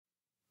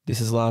This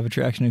is Law of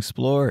Attraction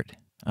Explored.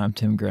 I'm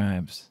Tim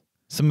Grimes.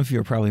 Some of you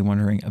are probably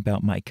wondering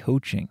about my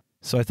coaching,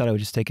 so I thought I would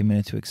just take a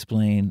minute to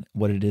explain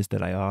what it is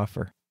that I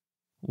offer.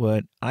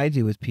 What I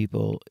do with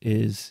people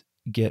is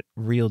get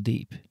real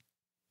deep.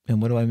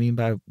 And what do I mean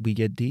by we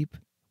get deep?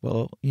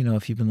 Well,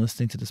 if you've been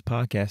listening to this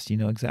podcast, you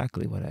know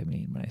exactly what I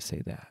mean when I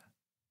say that.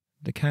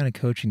 The kind of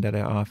coaching that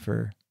I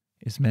offer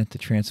is meant to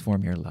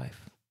transform your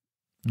life.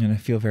 And I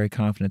feel very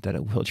confident that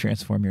it will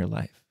transform your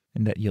life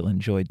and that you'll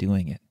enjoy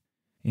doing it.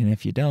 And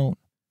if you don't,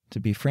 to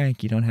be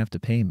frank, you don't have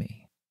to pay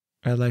me.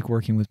 I like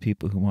working with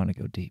people who want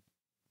to go deep,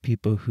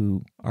 people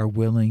who are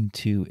willing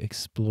to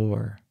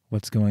explore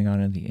what's going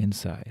on the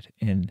inside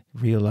and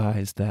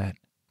realize that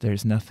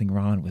there's nothing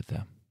wrong with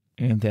them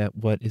and that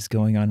what is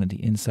going on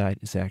the inside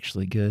is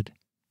actually good.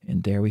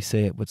 And dare we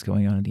say it, what's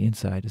going on the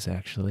inside is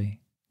actually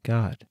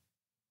God.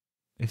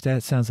 If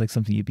that sounds like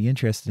something you'd be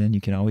interested in, you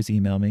can always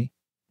email me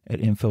at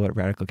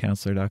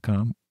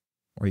info@radicalcounselor.com,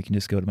 or you can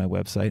just go to my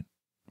website,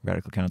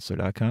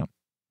 radicalcounselor.com.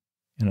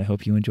 And I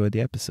hope you enjoyed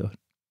the episode.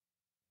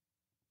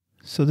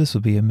 So this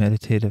will be a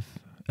meditative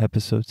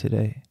episode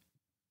today.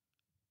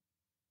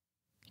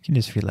 You can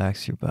just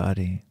relax your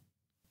body.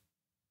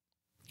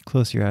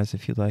 Close your eyes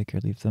if you like,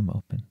 or leave them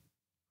open.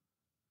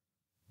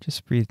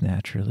 Just breathe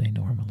naturally,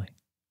 normally.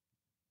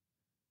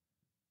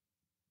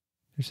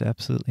 There's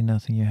absolutely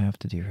nothing you have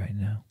to do right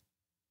now.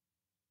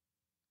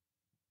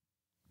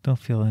 Don't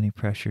feel any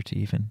pressure to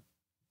even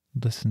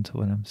listen to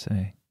what I'm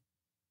saying.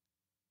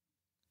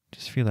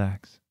 Just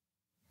relax.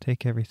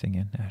 Take everything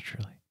in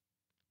naturally.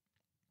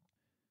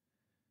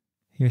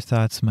 Your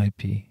thoughts might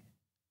be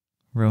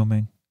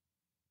roaming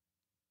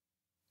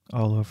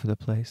all over the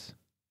place,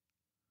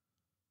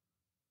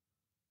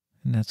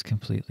 and that's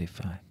completely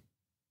fine.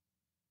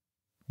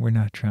 We're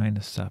not trying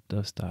to stop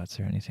those thoughts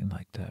or anything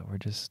like that. We're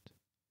just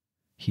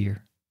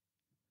here.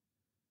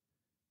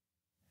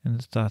 And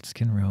the thoughts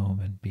can roam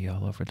and be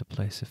all over the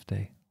place if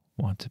they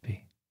want to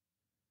be.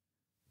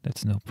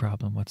 That's no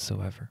problem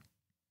whatsoever.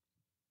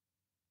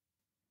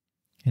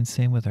 And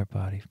same with our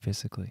body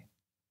physically.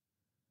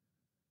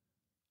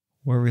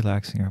 We're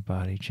relaxing our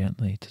body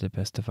gently to the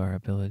best of our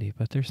ability,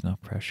 but there's no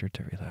pressure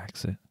to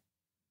relax it.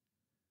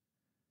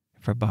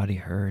 If our body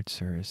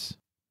hurts or is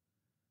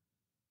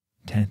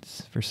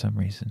tense for some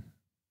reason,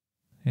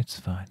 it's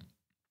fine.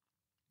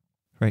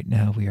 Right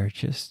now we are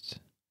just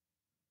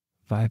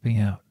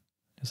vibing out,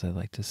 as I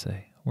like to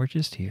say. We're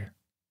just here,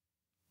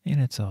 and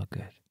it's all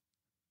good.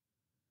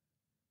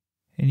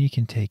 And you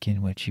can take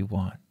in what you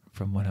want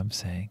from what I'm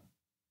saying,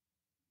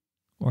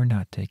 or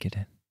not take it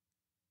in.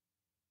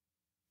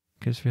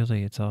 Because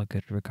really, it's all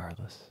good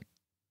regardless.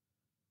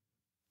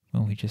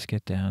 When we just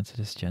get down to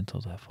this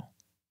gentle level.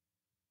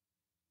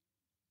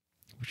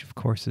 Which of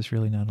course is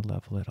really not a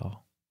level at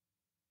all.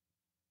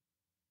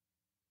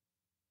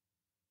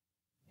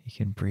 You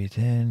can breathe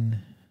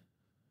in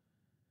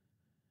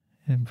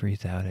and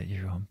breathe out at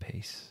your own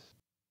pace.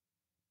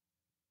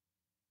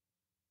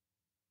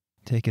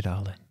 Take it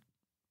all in.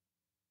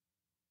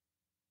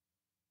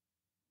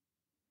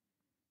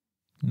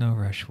 No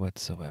rush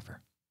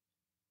whatsoever.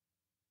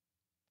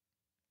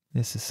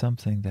 This is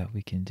something that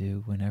we can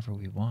do whenever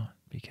we want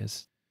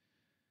because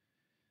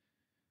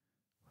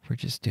we're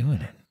just doing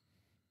it.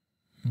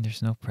 And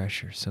there's no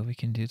pressure, so we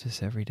can do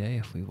this every day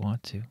if we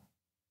want to.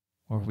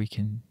 Or we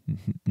can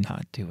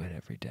not do it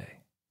every day.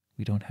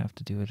 We don't have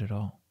to do it at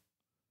all.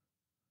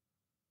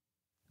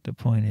 The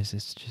point is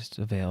it's just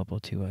available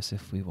to us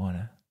if we want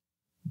to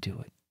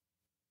do it.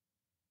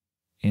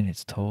 And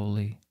it's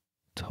totally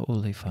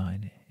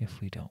fine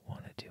if we don't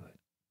want to do it.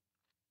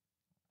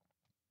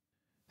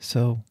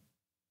 So,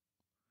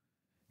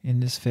 in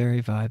this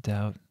very vibed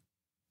out,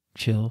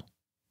 chill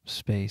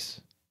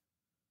space,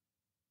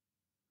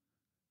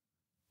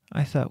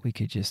 I thought we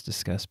could just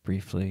discuss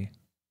briefly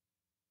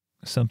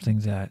something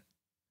that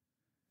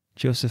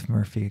Joseph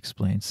Murphy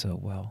explained so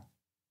well.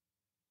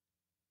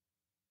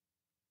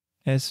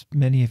 As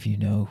many of you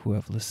know who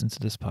have listened to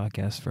this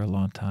podcast for a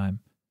long time,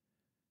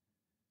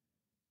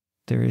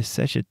 there is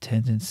such a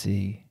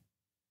tendency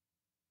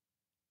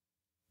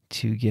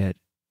to get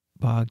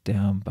bogged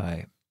down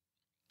by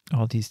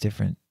all these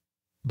different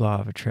law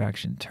of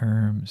attraction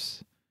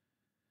terms,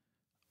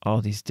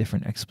 all these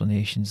different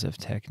explanations of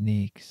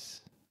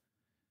techniques,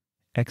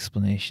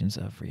 explanations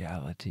of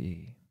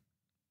reality.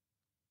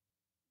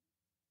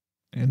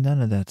 And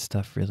none of that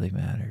stuff really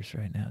matters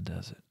right now,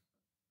 does it?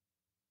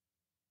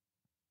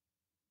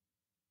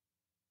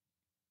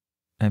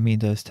 I mean,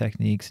 those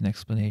techniques and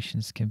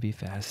explanations can be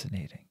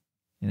fascinating.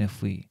 And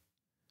if we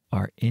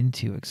are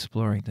into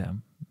exploring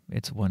them,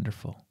 it's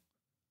wonderful.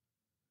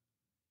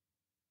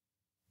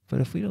 But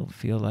if we don't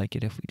feel like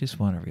it, if we just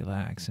want to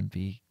relax and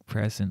be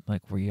present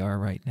like we are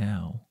right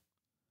now,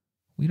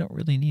 we don't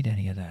really need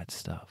any of that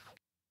stuff.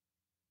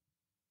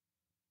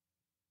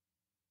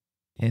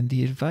 And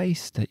the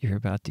advice that you're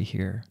about to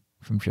hear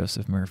from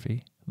Joseph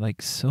Murphy,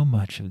 like so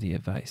much of the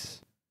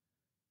advice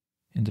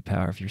in The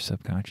Power of Your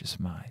Subconscious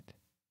Mind,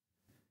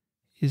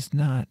 is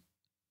not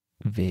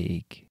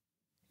vague.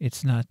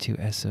 It's not too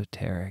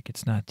esoteric.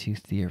 It's not too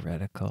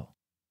theoretical.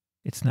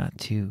 It's not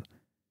too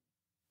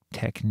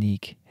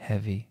technique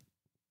heavy.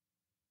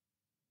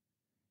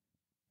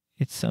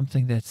 It's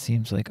something that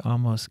seems like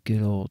almost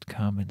good old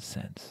common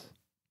sense.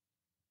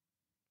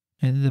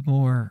 And the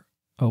more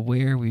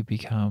aware we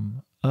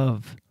become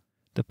of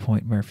the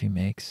point Murphy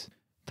makes,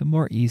 the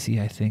more easy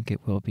I think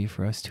it will be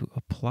for us to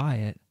apply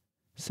it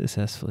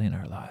successfully in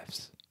our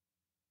lives.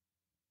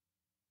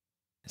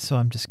 So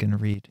I'm just going to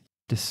read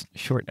this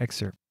short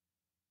excerpt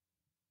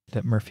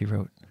that Murphy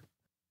wrote.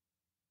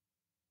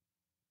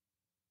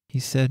 He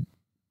said,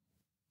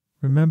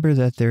 "Remember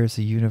that there is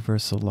a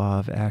universal law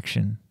of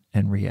action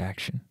and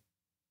reaction.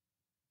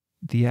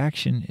 The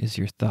action is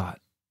your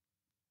thought.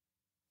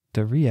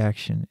 The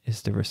reaction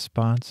is the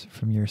response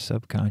from your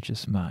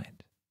subconscious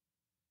mind.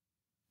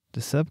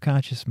 The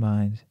subconscious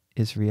mind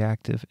is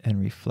reactive and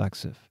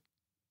reflexive.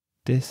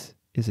 This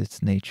is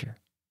its nature.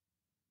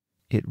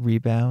 It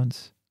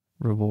rebounds,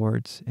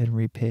 rewards, and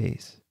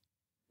repays.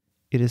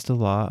 It is the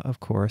law of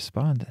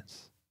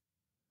correspondence.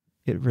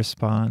 It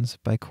responds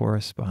by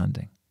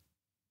corresponding.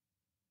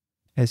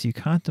 As you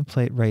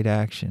contemplate right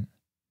action,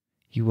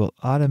 you will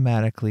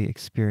automatically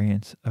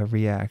experience a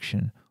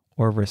reaction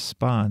or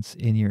response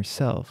in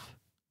yourself,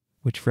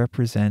 which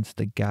represents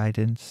the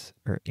guidance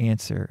or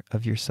answer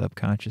of your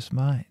subconscious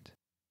mind.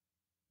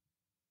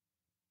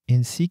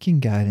 In seeking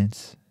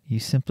guidance, you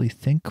simply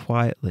think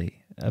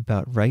quietly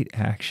about right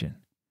action,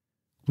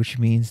 which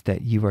means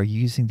that you are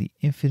using the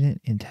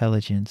infinite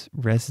intelligence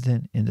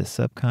resident in the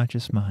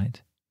subconscious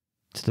mind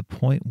to the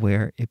point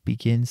where it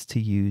begins to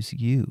use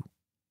you.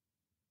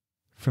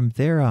 From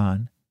there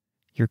on,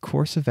 your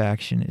course of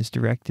action is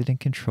directed and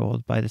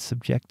controlled by the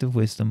subjective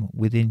wisdom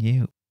within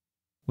you,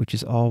 which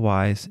is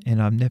all-wise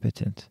and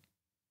omnipotent.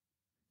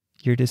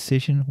 Your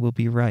decision will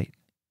be right.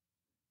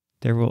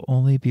 There will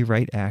only be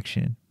right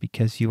action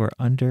because you are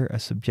under a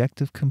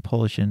subjective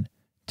compulsion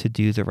to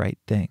do the right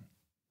thing.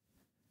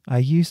 I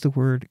use the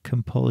word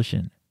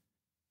compulsion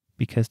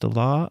because the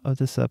law of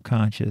the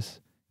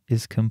subconscious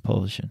is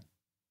compulsion."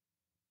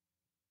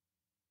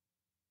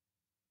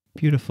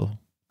 Beautiful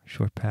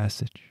short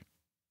passage.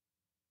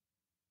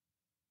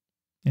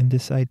 And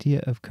this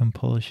idea of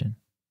compulsion,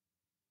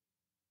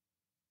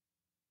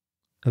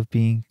 of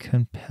being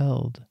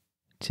compelled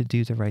to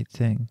do the right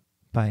thing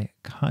by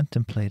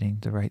contemplating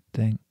the right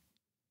thing,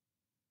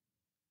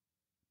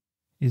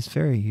 is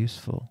very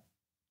useful,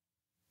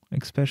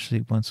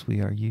 especially once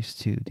we are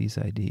used to these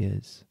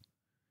ideas,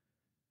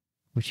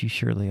 which you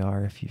surely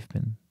are if you've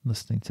been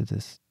listening to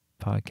this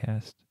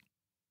podcast.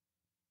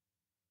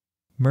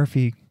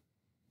 Murphy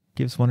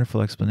gives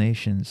wonderful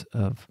explanations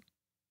of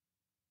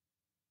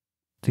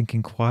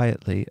thinking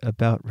quietly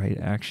about right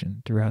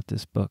action throughout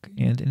this book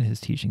and in his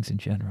teachings in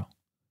general.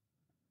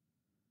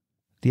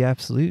 The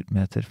absolute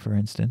method, for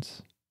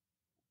instance,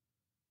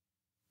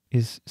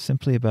 is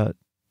simply about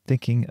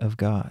thinking of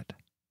God.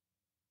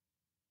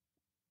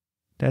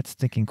 That's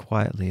thinking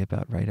quietly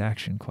about right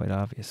action, quite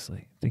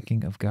obviously.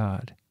 Thinking of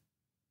God,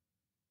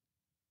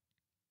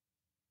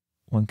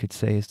 one could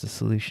say, is the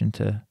solution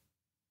to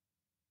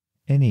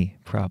any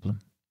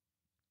problem.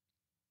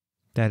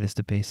 That is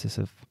the basis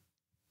of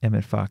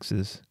Emmett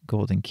Fox's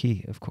golden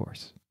key, of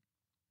course.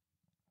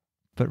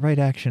 But right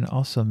action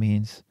also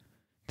means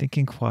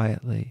thinking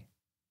quietly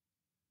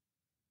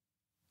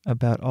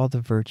about all the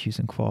virtues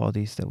and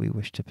qualities that we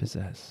wish to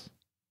possess,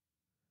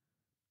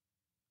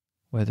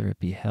 whether it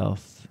be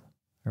health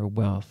or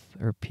wealth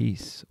or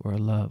peace or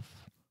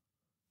love,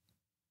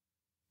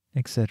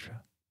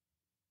 etc.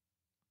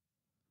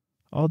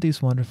 All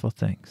these wonderful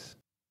things.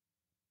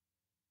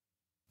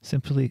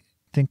 Simply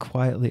think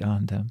quietly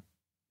on them,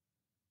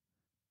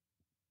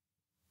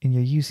 and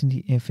you're using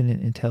the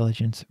infinite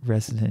intelligence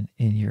resident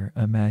in your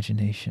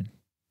imagination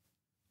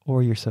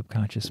or your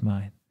subconscious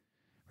mind.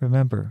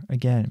 Remember,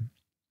 again,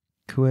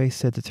 Coué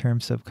said the term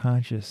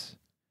subconscious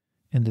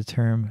and the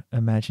term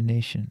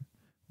imagination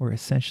were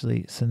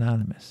essentially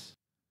synonymous.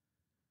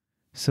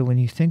 So when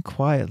you think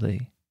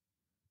quietly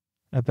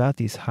about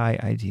these high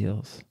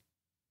ideals,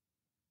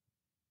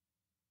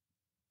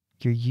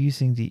 you're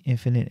using the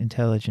infinite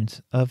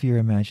intelligence of your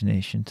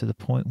imagination to the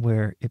point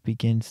where it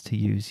begins to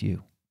use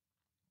you.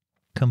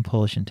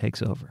 Compulsion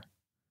takes over.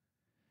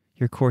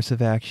 Your course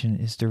of action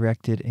is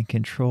directed and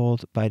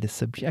controlled by the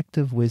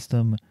subjective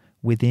wisdom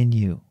within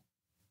you,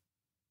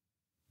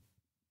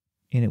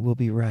 and it will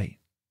be right.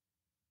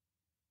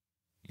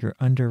 You're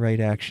under right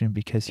action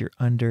because you're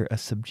under a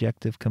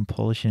subjective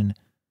compulsion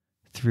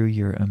through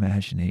your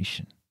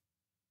imagination.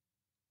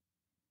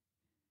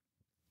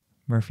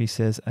 Murphy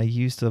says, I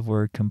use the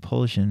word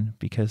compulsion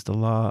because the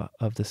law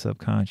of the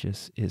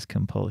subconscious is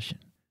compulsion.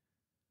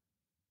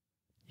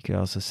 You could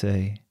also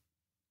say,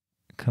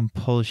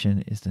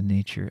 compulsion is the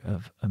nature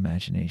of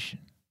imagination.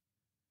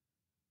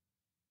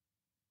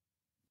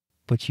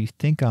 What you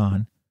think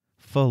on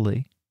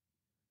fully,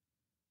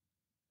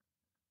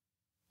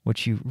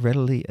 what you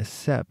readily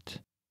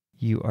accept,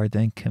 you are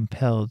then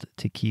compelled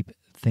to keep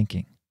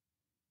thinking.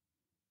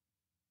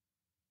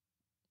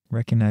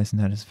 Recognizing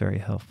that is very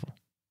helpful.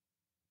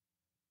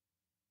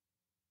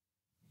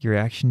 Your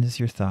action is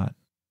your thought,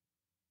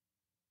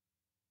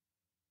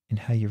 And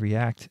how you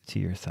react to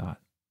your thought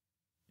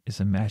is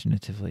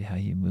imaginatively how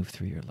you move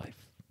through your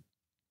life.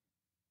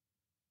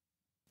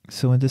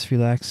 So in this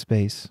relaxed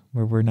space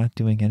where we're not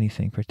doing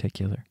anything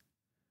particular,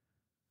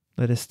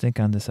 let us think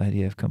on this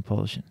idea of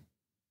compulsion.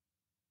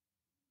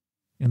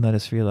 And let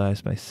us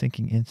realize by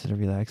sinking into the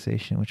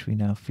relaxation which we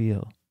now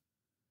feel,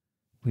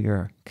 we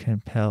are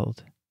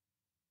compelled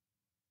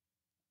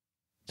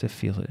to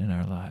feel it in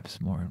our lives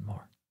more and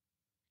more.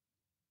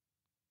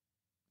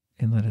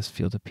 And let us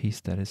feel the peace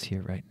that is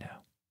here right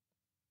now,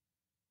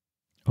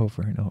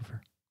 over and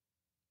over.